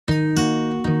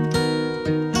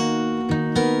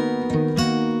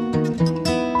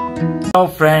Hello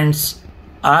friends,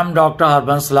 I am Dr.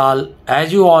 Harbans Lal.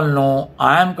 As you all know,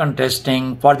 I am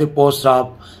contesting for the post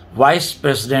of Vice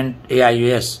President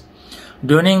AIUS.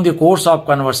 During the course of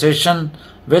conversation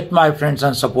with my friends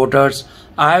and supporters,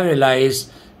 I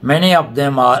realized many of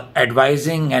them are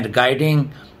advising and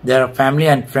guiding their family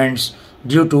and friends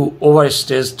due to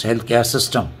overstressed healthcare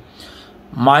system.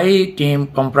 My team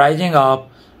comprising of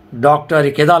Dr.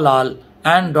 Ikeda Lal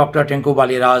and Dr. Tinku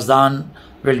Bali Razdan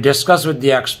will discuss with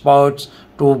the experts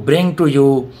to bring to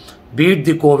you Beat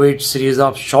the COVID series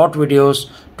of short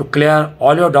videos to clear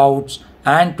all your doubts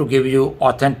and to give you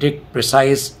authentic,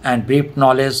 precise and brief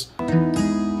knowledge.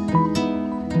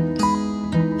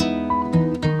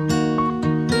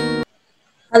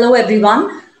 Hello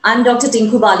everyone, I'm Dr.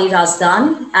 Tinku Bali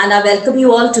Razdan and I welcome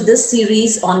you all to this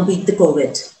series on Beat the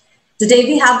COVID. Today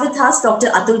we have with us Dr.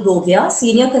 Atul Gogia,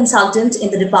 Senior Consultant in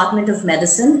the Department of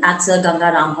Medicine at Sir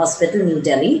Ganga Ram Hospital, New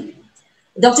Delhi.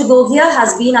 Dr. Gogia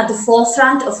has been at the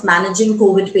forefront of managing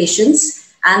COVID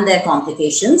patients and their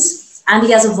complications, and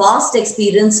he has a vast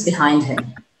experience behind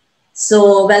him.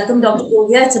 So welcome Dr.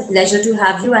 Gogia, it's a pleasure to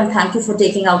have you and thank you for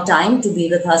taking out time to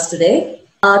be with us today.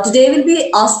 Today we'll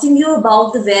be asking you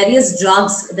about the various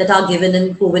drugs that are given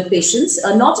in COVID patients,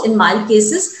 not in mild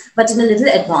cases, but in a little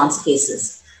advanced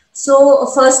cases. So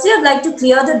firstly, I'd like to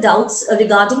clear the doubts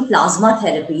regarding plasma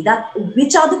therapy, that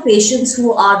which are the patients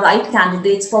who are right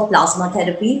candidates for plasma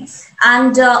therapy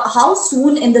and how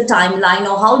soon in the timeline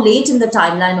or how late in the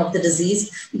timeline of the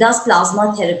disease does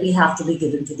plasma therapy have to be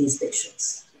given to these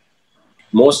patients?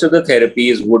 Most of the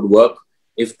therapies would work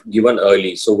if given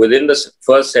early. So within the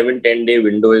first 7-10 day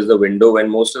window is the window when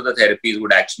most of the therapies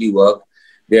would actually work.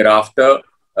 Thereafter,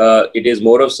 it is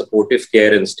more of supportive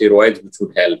care and steroids which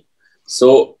would help.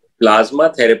 So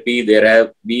plasma therapy, there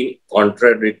have been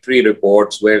contradictory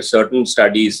reports where certain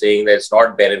studies saying that it's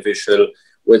not beneficial,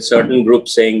 with certain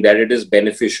groups saying that it is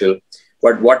beneficial.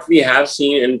 But what we have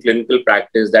seen in clinical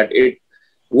practice that it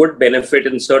would benefit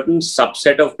in certain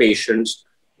subset of patients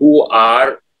who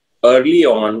are early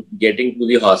on getting to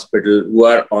the hospital, who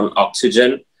are on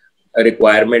oxygen, a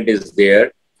requirement is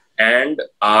there, and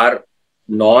are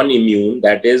non-immune,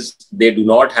 that is, they do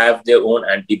not have their own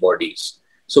antibodies.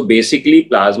 So basically,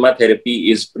 plasma therapy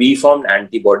is preformed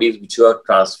antibodies which you are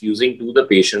transfusing to the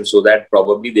patient so that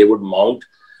probably they would mount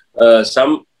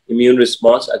some immune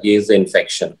response against the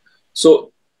infection.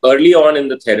 So early on in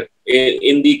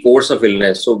the course of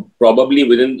illness, so probably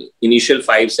within initial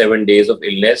 5-7 days of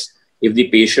illness, if the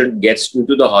patient gets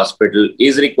into the hospital,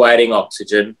 is requiring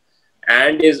oxygen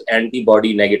and is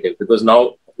antibody negative, because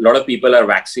now a lot of people are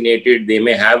vaccinated, they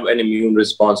may have an immune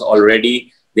response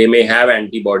already, they may have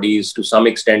antibodies to some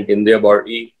extent in their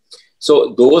body.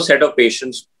 So those set of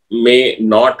patients may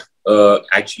not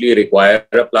actually require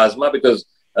a plasma because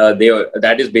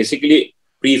that is basically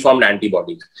preformed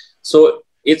antibodies. So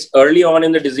it's early on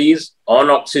in the disease, on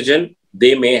oxygen,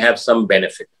 they may have some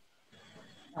benefit.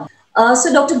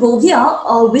 So Dr.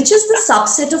 Gogia, which is the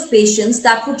subset of patients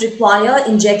that would require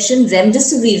injection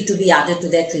Remdesivir to be added to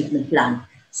their treatment plan?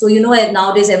 So, you know,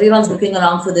 nowadays everyone's looking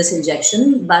around for this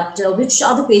injection, but which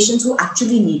are the patients who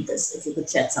actually need this, if you could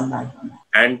shed some light on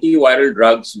that? Antiviral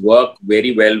drugs work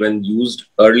very well when used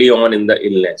early on in the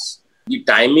illness. The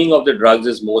timing of the drugs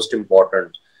is most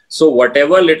important. So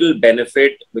whatever little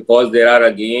benefit, because there are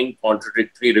again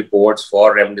contradictory reports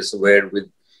for Remdesivir with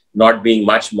not being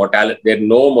much mortality, there's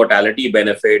no mortality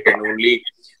benefit and only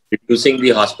reducing the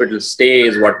hospital stay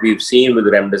is what we've seen with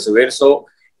Remdesivir. So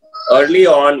early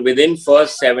on, within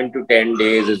first 7 to 10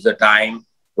 days is the time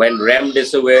when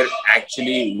Remdesivir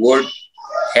actually would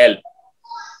help.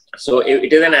 So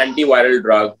it is an antiviral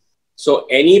drug. So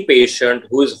any patient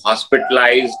who is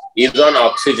hospitalized, is on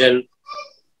oxygen,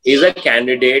 is a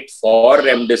candidate for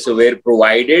Remdesivir,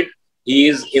 provided he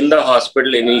is in the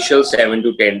hospital initial 7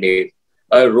 to 10 days.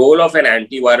 A role of an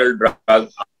antiviral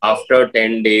drug after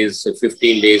 10 days,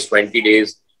 15 days, 20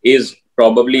 days is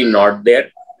probably not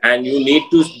there. And you need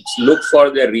to look for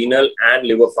the renal and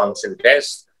liver function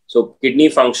tests. So kidney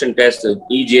function test,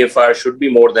 eGFR should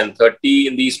be more than 30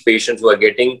 in these patients who are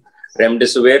getting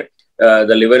Remdesivir.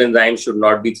 The liver enzyme should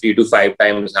not be 3 to 5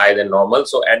 times higher than normal.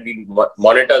 So, and we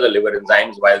monitor the liver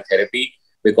enzymes while therapy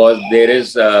because there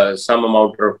is some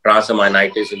amount of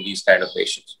transaminitis in these kind of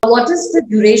patients. What is the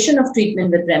duration of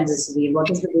treatment with Remdesivir? What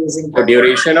is the dosing? The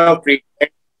duration of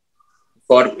treatment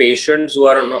for patients who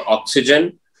are on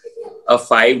oxygen, a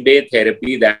 5-day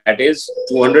therapy, that is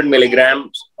 200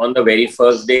 milligrams on the very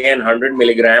first day and 100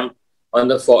 milligrams on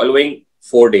the following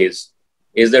 4 days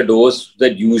is the dose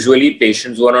that usually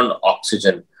patients who are on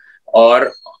oxygen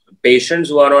or patients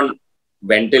who are on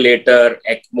ventilator,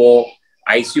 ECMO,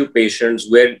 ICU patients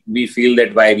where we feel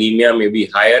that viremia may be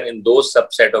higher. In those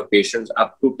subset of patients,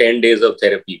 up to 10 days of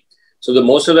therapy. So the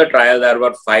most of the trials are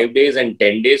about 5 days and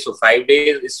 10 days. So 5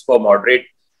 days is for moderate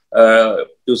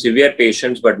to severe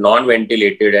patients, but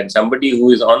non-ventilated, and somebody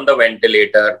who is on the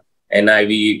ventilator,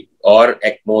 NIV or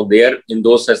ECMO, they're in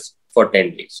those for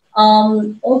 10 days.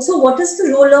 Also, what is the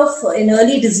role of, in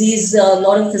early disease, a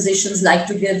lot of physicians like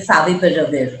to give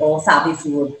Favipiravir or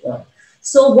Favipiravir.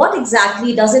 So what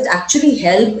exactly, does it actually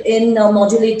help in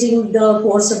modulating the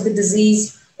course of the disease,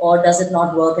 or does it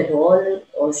not work at all?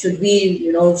 Or should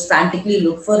we, frantically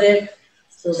look for it?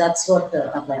 So that's what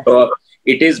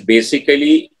it is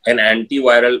basically an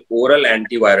antiviral, oral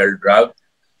antiviral drug.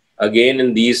 Again,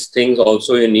 in these things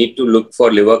also, you need to look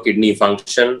for liver kidney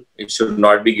function. It should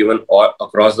not be given all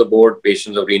across the board.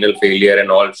 Patients of renal failure and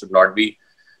all should not be,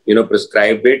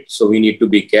 prescribed it. So we need to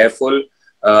be careful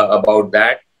about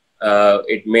that.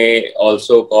 It may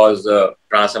also cause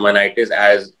transaminitis,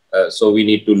 so we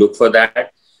need to look for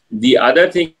that. The other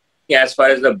thing, as far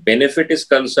as the benefit is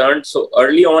concerned, so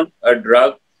early on a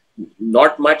drug,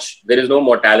 not much, there is no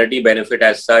mortality benefit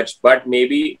as such, but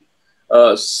maybe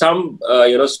some,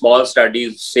 small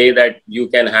studies say that you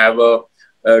can have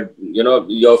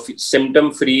your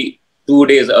symptom free 2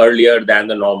 days earlier than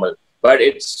the normal, but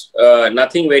it's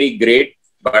nothing very great,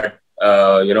 but,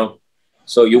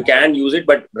 so you can use it,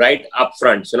 but right up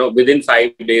front, within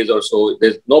 5 days or so,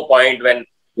 there's no point when,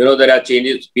 there are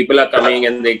changes, people are coming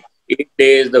and 8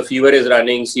 days, the fever is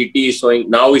running, CT is showing,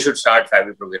 now we should start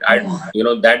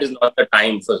Favipiravir. That is not the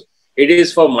time first. It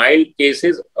is for mild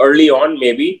cases early on,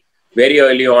 maybe very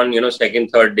early on, second,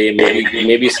 third day,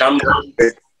 maybe some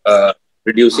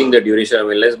reducing the duration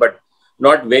of illness, but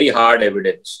not very hard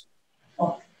evidence.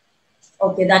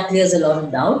 Okay, that clears a lot of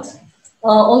doubts.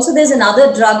 Also, there's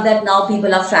another drug that now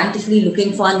people are frantically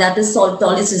looking for, and that is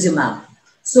Tocilizumab.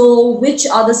 So which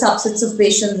are the subsets of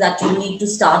patients that you need to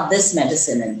start this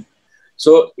medicine in?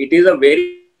 So it is a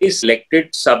very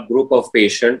selected subgroup of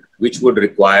patients which would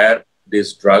require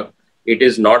this drug. It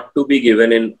is not to be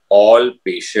given in all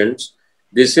patients.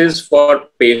 This is for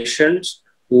patients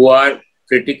who are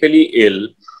critically ill,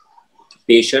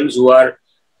 patients who are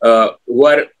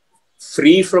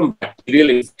free from bacterial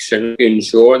infection, to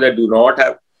ensure that do not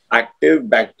have active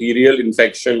bacterial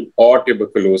infection or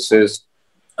tuberculosis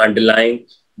underlying.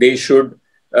 They should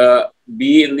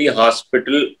be in the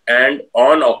hospital and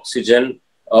on oxygen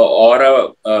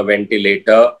or a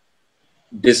ventilator,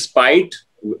 despite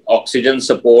oxygen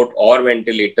support or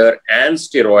ventilator and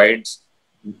steroids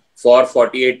for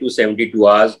 48 to 72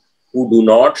 hours, who do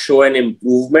not show an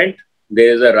improvement.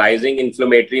 There is a rising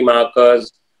inflammatory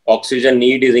markers, oxygen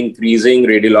need is increasing,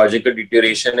 radiological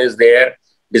deterioration is there,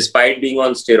 despite being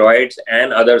on steroids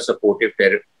and other supportive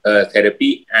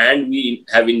therapy. And we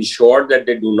have ensured that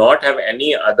they do not have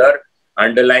any other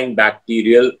underlying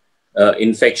bacterial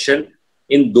infection.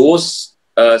 In those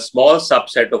small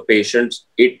subset of patients,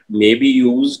 it may be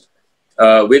used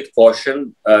with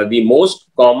caution. The most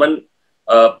common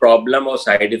problem or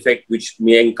side effect which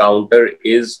may encounter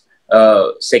is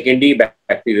secondary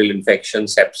bacterial infection,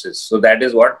 sepsis. So that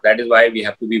is why we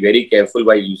have to be very careful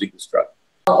while using this drug.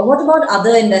 What about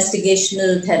other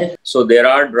investigational therapies? So there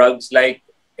are drugs like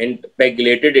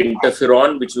pegylated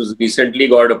interferon, which was recently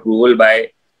got approval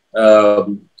by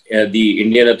the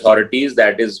Indian authorities,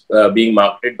 that is being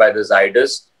marketed by the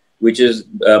Zydus, which is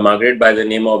marketed by the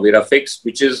name of Virafix,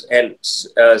 which is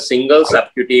a single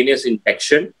subcutaneous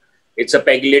injection. It's a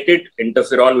pegylated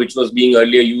interferon, which was being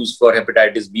earlier used for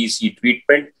hepatitis B, C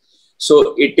treatment.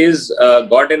 So it is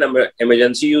got an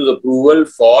emergency use approval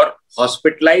for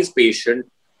hospitalized patients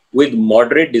with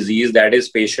moderate disease, that is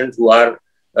patients who are,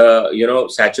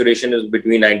 saturation is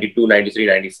between 92, 93,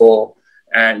 94.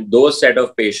 And those set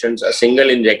of patients, a single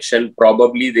injection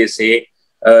probably, they say,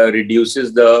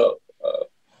 reduces the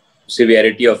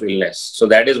severity of illness. So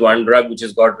that is one drug which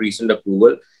has got recent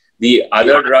approval. The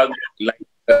other drug like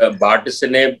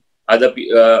baricitinib,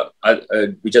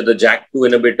 which are the JAK2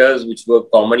 inhibitors, which were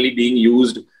commonly being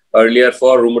used earlier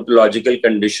for rheumatological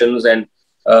conditions, and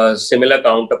similar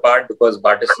counterpart, because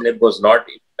baricitinib was not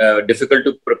difficult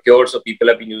to procure, so people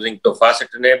have been using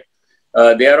tofacitinib.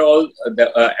 They are all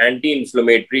the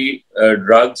anti-inflammatory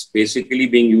drugs basically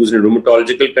being used in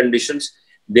rheumatological conditions.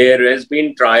 There has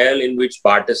been trial in which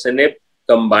baricitinib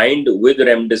combined with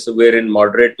remdesivir in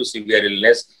moderate to severe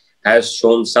illness has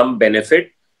shown some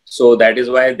benefit. So that is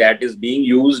why that is being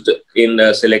used in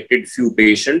a selected few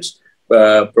patients,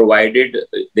 provided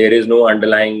there is no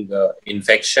underlying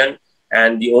infection.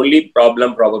 And the only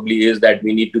problem probably is that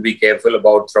we need to be careful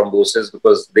about thrombosis,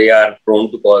 because they are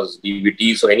prone to cause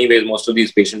DVT. So anyways, most of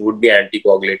these patients would be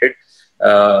anticoagulated.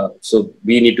 So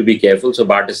we need to be careful. So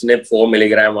baricitinib 4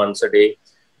 milligram once a day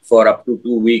for up to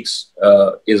 2 weeks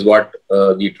is what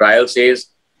the trial says.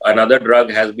 Another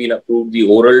drug has been approved, the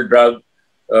oral drug,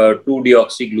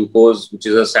 2-deoxyglucose, which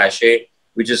is a sachet,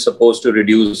 which is supposed to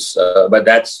reduce, but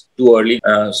that's too early.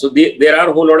 So there are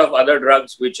a whole lot of other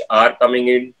drugs which are coming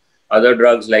in. Other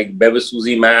drugs like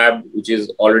bevacizumab, which is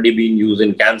already being used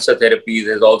in cancer therapies,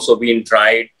 has also been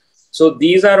tried. So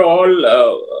these are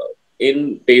all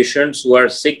in patients who are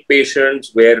sick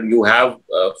patients where you have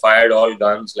fired all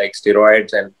guns like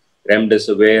steroids and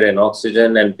remdesivir and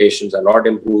oxygen, and patients are not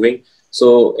improving.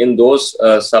 So in those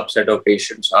subset of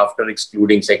patients, after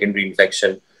excluding secondary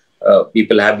infection,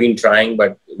 people have been trying,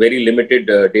 but very limited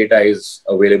data is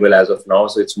available as of now.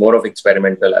 So it's more of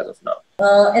experimental as of now.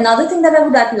 Another thing that I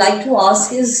would like to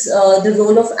ask is the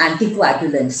role of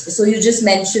anticoagulants. So you just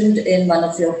mentioned in one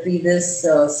of your previous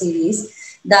series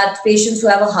that patients who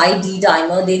have a high D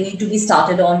dimer, they need to be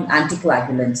started on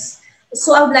anticoagulants.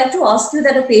 So I would like to ask you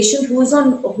that a patient who is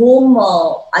on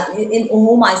in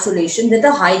home isolation with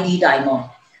a high D dimer,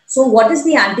 so what is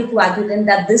the anticoagulant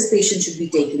that this patient should be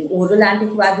taking? Oral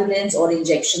anticoagulants or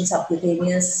injection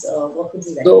subcutaneous? What would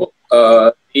you recommend?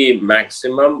 So the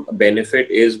maximum benefit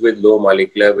is with low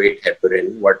molecular weight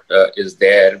heparin, what is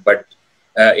there. But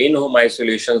in home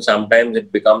isolation, sometimes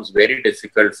it becomes very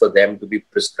difficult for them to be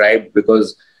prescribed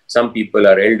because some people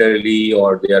are elderly,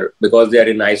 or because they are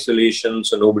in isolation,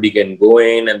 so nobody can go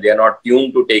in and they are not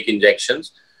tuned to take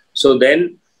injections. So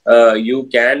then you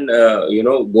can,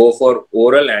 go for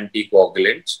oral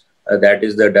anticoagulants. That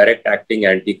is the direct acting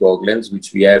anticoagulants,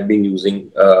 which we have been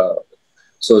using.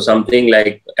 So something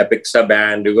like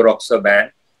apixaban,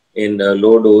 rivaroxaban in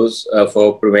low dose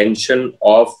for prevention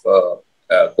of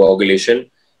coagulation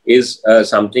is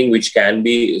something which can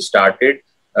be started.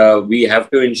 We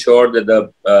have to ensure that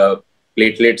the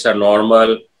platelets are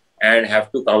normal and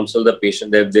have to counsel the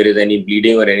patient that if there is any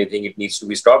bleeding or anything, it needs to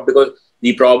be stopped, because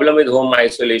the problem with home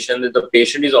isolation is the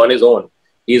patient is on his own.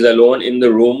 He's alone in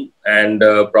the room, and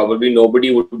probably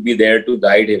nobody would be there to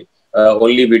guide him.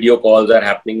 Only video calls are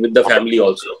happening with the family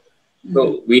also.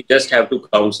 So we just have to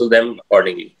counsel them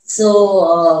accordingly.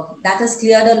 So that has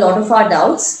cleared a lot of our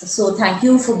doubts. So thank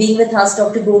you for being with us,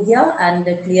 Dr. Gogia, and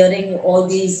clearing all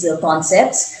these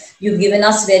concepts. You've given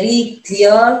us very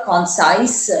clear,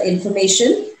 concise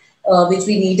information, which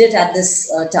we needed at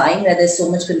this time where there's so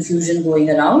much confusion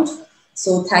going around.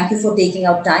 So thank you for taking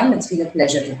out time. It's been a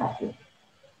pleasure to have you.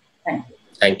 Thank you.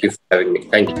 Thank you for having me.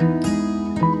 Thank you.